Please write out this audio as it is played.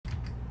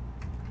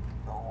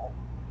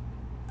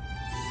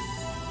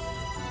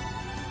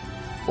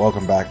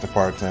Welcome back to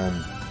part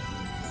 10.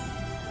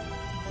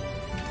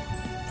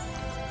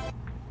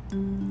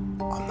 I'm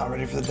not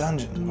ready for the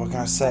dungeon. What can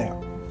I say?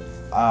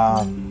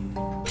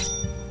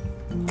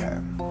 Okay.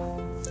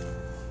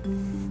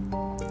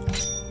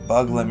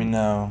 Bug let me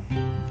know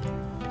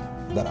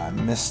that I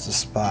missed a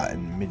spot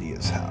in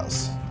Midia's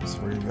house.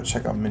 So we're gonna go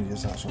check out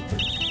Midia's house real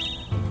quick.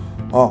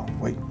 Oh,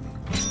 wait.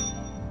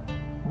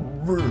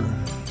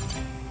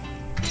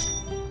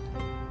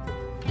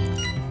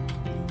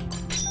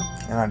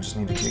 And I just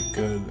need to get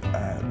good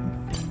at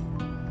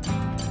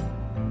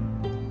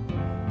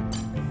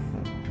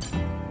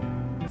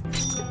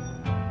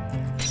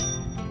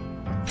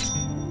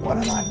what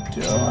am I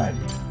doing?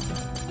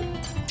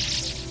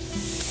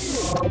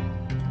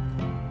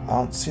 I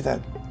don't see that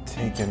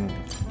taken.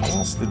 I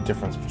don't see the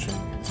difference between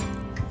these.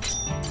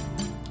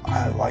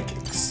 I like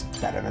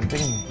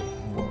experimenting.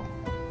 Whoa.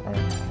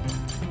 Alright.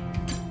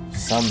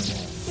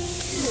 Something.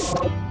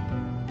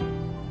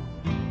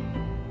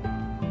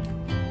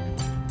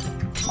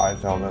 I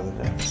fell the other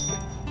day,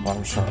 but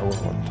I'm sure I will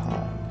one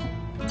time.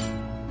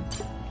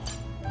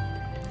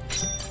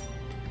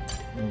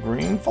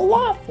 Green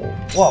falafel.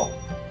 Whoa.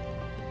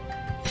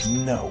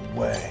 No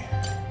way.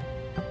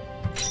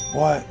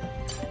 What?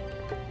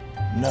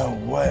 No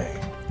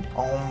way.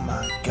 Oh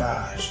my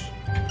gosh.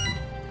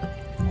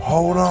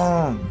 Hold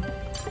on.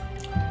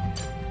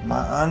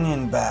 My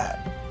onion bat.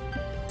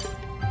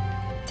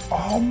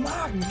 Oh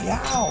my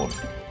god.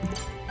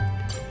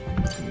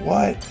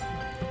 What?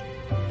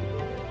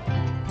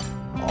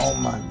 Oh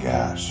my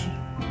gosh.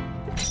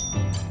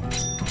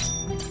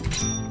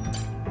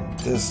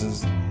 This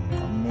is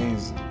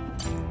amazing.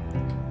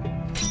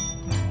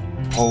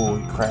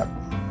 Holy crap.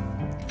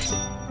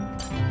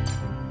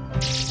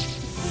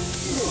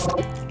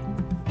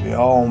 The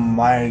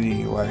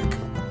almighty, like,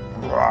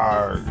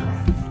 rarg.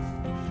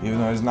 Even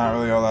though he's not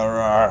really all that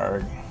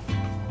rarg.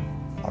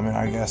 I mean,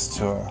 I guess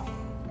to a...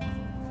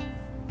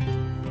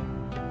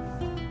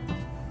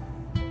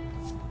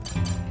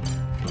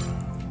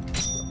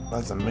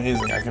 That's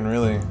amazing. I can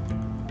really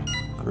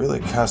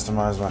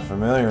customize my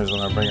familiars when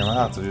I bring them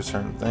out to do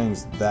certain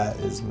things. That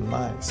is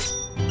nice.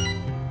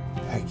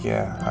 Heck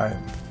yeah. Alright.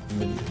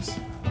 Midias.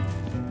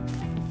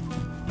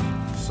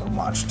 So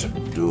much to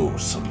do,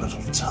 so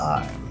little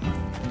time.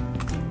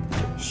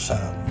 Shut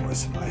up,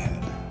 voice in my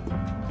head.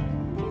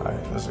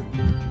 Alright, there's a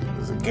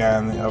guy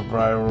in the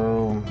upright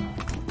room.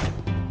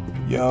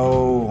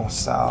 Yo,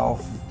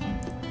 South.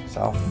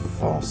 Stop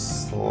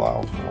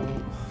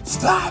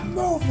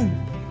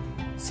moving!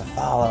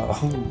 Cephalo.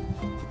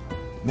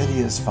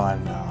 Midia's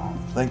fine now.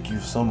 Thank you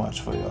so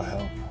much for your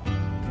help.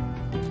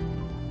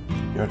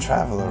 You're a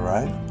traveler,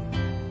 right?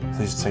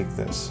 Please take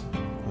this.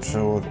 I'm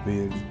sure it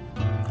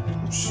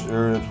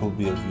will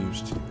be of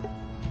use to you.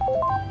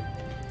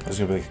 There's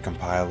gonna be like a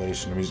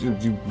compilation.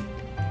 You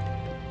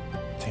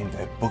obtained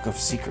a book of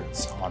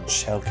secrets on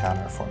shell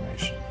counter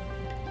formation.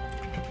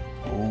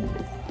 Ooh.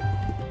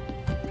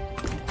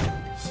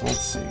 So let's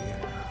see here.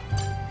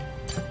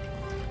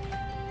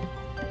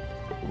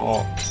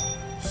 Oh,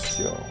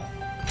 skill.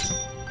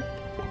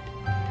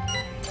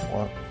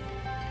 What?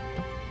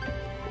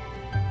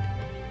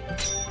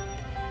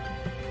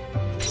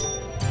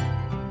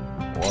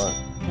 What?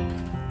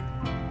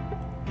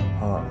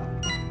 Huh.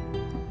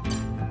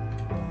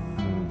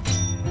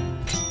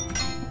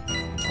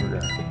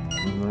 Okay.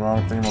 The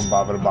wrong thing on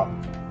bop it bop.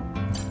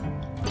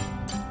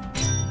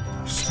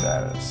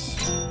 Status.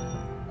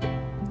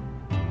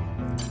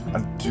 I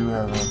do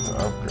have enough to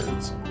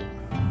upgrade something.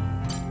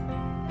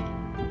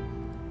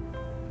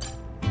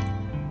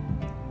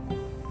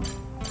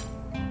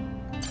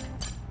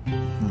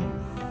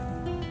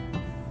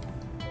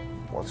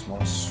 What's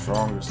my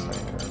strongest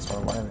thing? It's my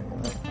lightning,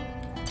 isn't it?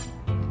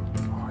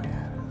 Oh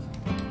yeah, it is.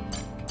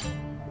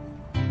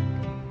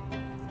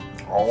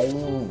 Oh.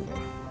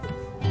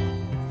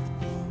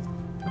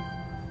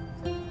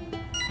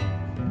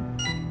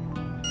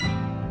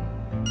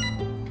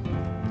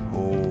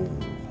 Oh.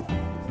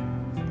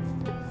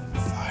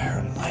 Fire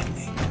and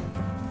lightning.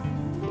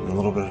 And a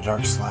little bit of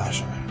dark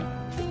slasher.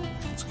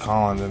 It's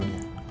calling to me.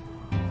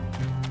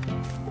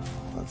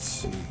 Let's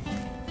see.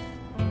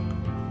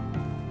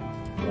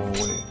 Oh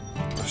wait,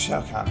 a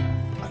shell counter.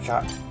 I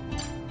got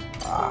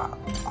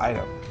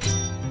item.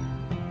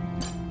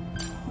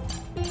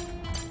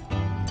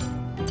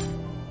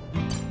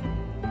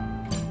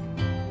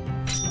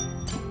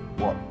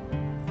 What?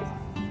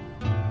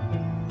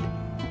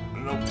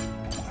 Nope.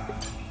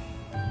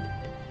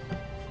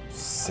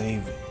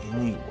 Save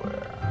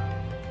anywhere.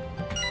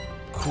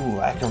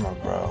 Cool Ackerman,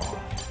 bro.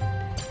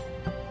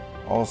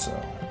 Also,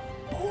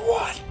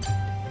 what?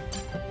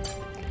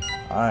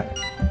 All right.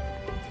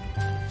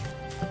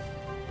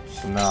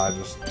 So now I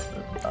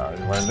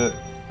already learned it.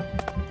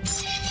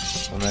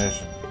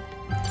 Formation.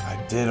 I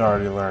did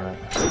already learn it.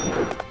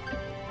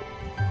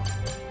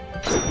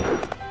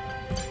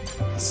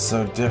 It's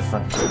so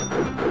different.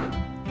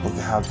 Look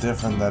at how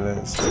different that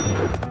is.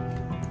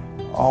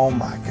 Oh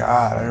my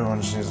god, everyone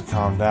just needs to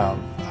calm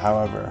down.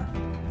 However,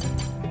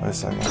 wait a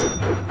second.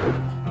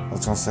 I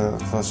was gonna say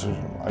that closer.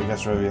 I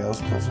guess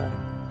Raviel's closer.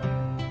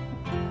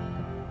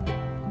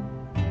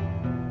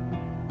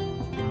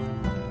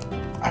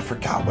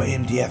 forgot what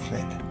MDF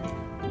meant.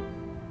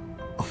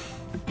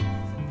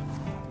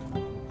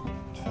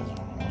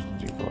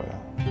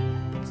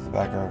 It's the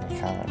background can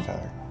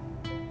counterattack.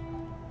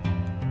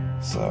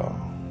 So,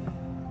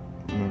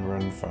 remember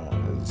in front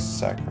is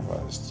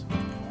sacrificed.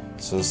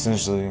 So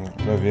essentially,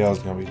 Reviel's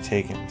gonna be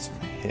taking some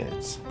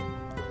hits.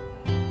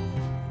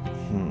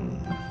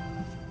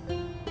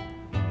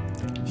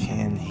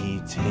 Can he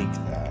take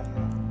that?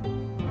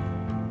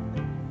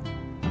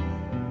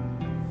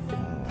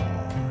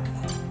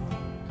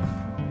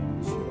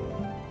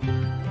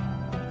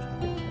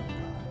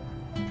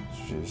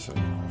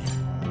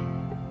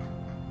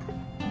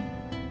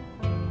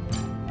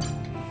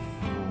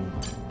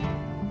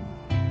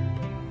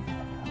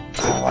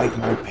 I like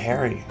my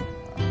parry.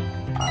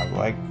 I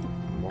like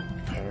my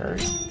parry.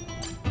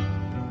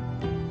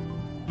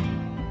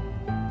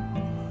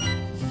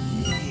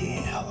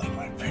 Yeah, I like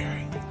my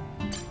parry.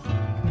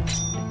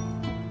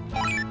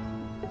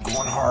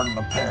 Going hard on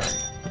the parry.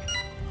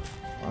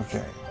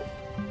 Okay.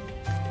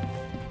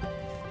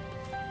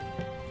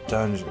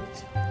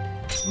 Dungeons.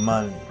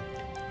 Money.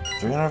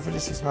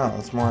 356 mil.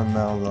 That's more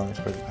metal than I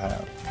expected to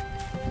have.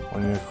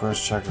 When you, of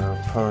course, check our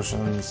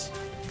potions.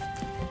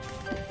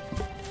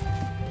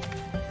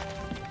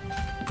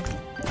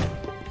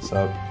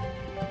 So,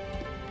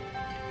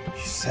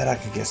 you said I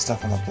could get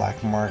stuff on the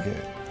black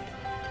market,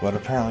 but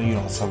apparently you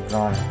don't sell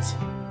garnets.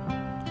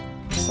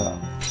 So,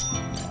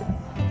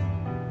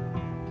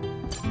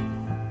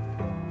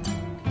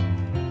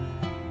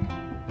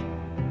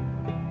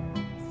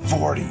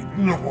 $40.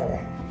 No.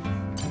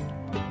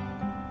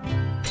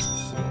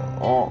 So,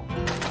 oh,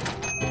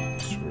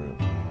 screw it.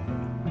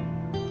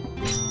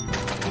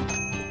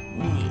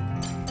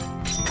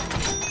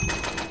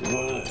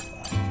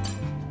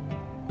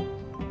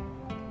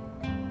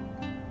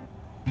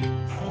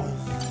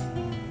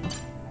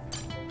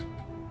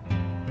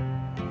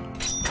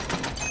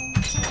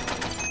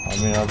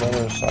 I mean, I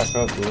better stock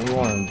up. We're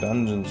going in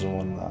dungeons and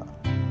whatnot.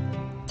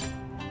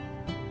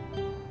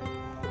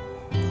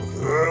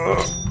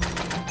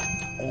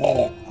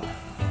 Oh.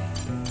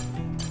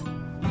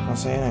 I'm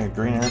saying a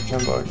green air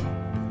 10 bucks.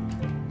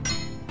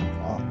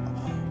 Oh.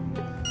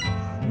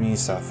 Me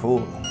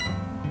fool.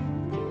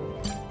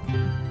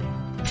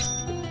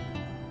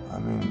 I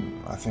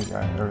mean, I think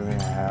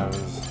everything I have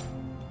is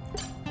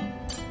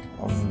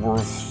of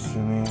worth to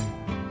me.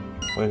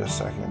 Wait a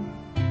second.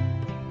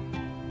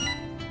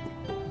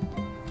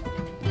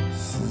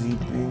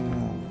 Sleeping,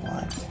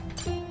 what?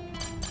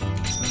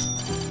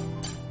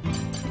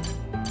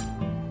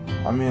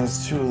 I mean,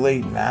 it's too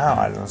late now.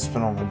 I don't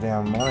spend all my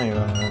damn money. I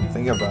don't even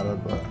think about it,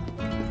 but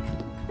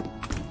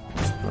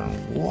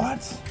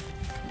what?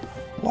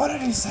 What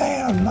did he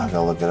say? I'm not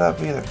gonna look it up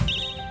either.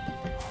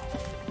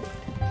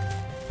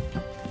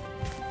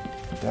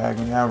 Dag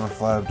me ever,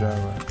 flab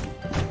driver.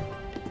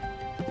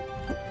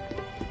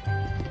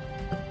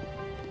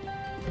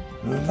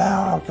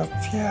 Now I'm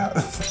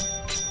confused.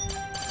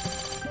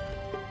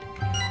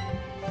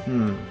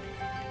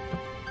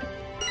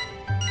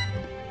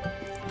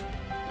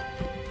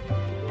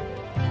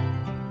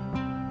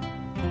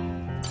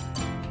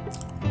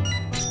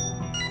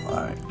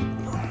 Alright.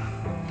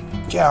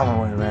 Get out of my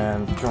way, man.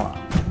 Come on.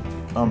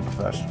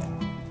 Unprofessional.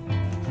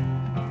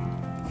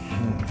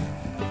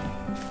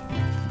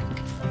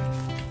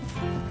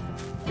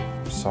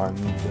 So I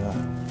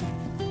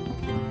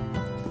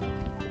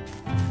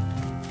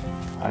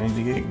need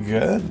to get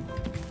good.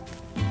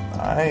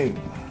 Alright.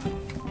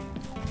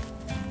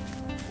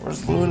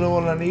 Where's Luna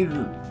when I need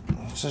her?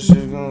 So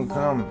she's gonna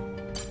come.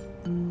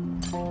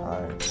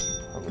 Alright,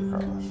 other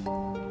cross.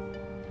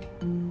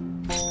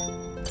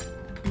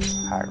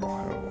 Haggle.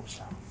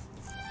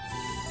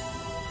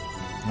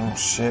 Oh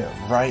shit,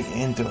 right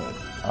into it.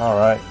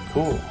 Alright,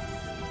 cool.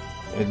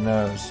 It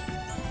knows.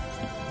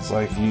 It's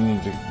like you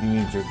need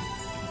to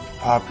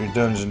pop your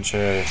dungeon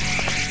cherry.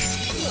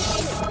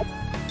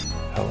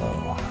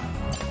 Hello.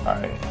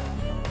 Alright.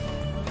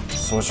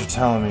 So what you're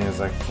telling me is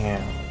I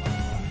can't.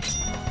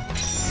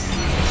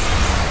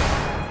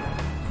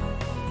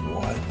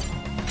 What?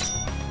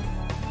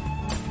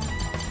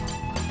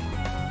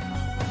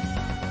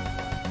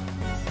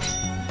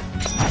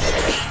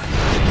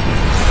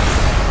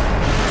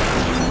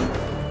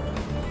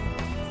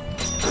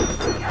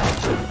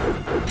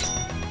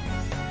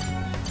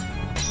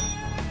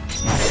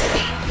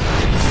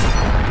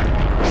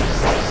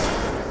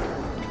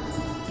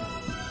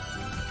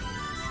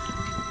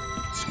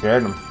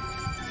 Scared him.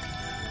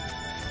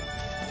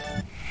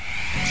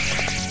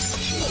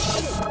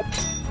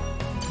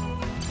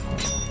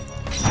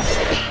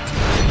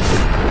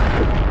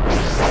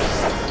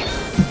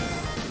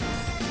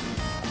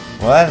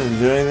 Well, that didn't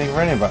do anything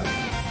for anybody.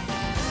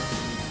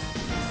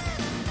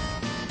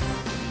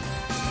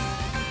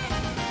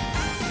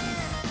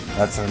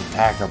 That's an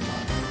attack of mine.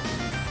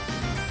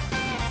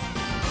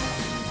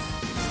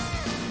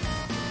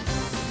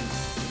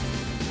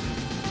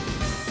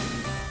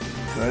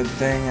 Good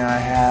thing I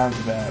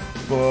have that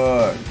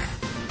book.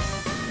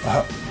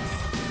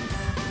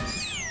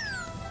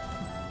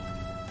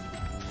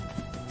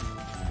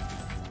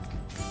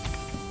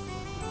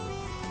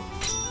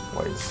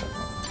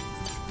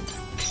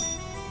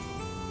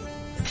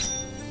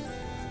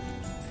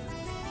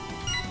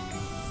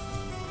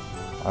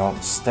 I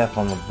don't step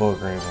on the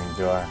book or anything,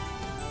 do I?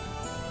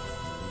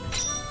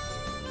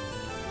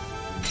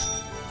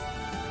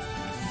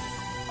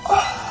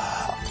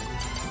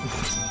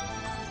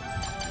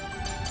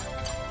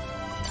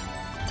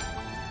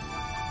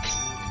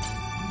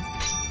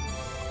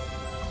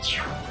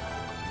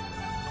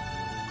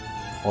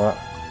 What?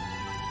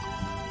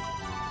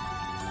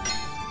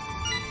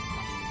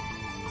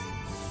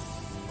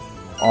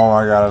 Oh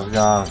my god, it's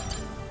gone.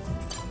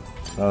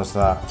 Notice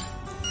that.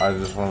 I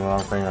just went the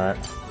wrong thing, right?